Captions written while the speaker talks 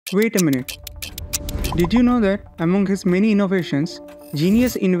Wait a minute. Did you know that among his many innovations,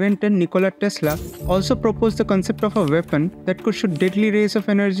 genius inventor Nikola Tesla also proposed the concept of a weapon that could shoot deadly rays of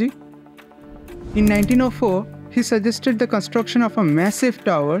energy? In 1904, he suggested the construction of a massive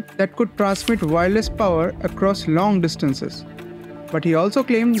tower that could transmit wireless power across long distances. But he also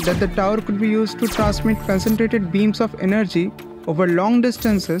claimed that the tower could be used to transmit concentrated beams of energy over long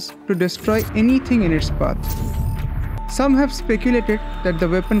distances to destroy anything in its path. Some have speculated that the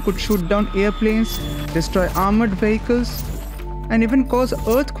weapon could shoot down airplanes, destroy armored vehicles, and even cause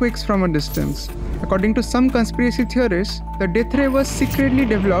earthquakes from a distance. According to some conspiracy theorists, the death ray was secretly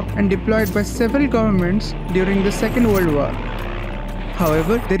developed and deployed by several governments during the Second World War.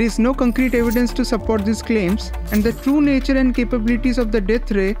 However, there is no concrete evidence to support these claims, and the true nature and capabilities of the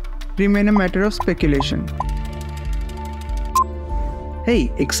death ray remain a matter of speculation.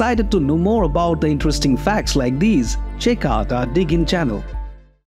 Hey, excited to know more about the interesting facts like these? Check out our Dig In channel.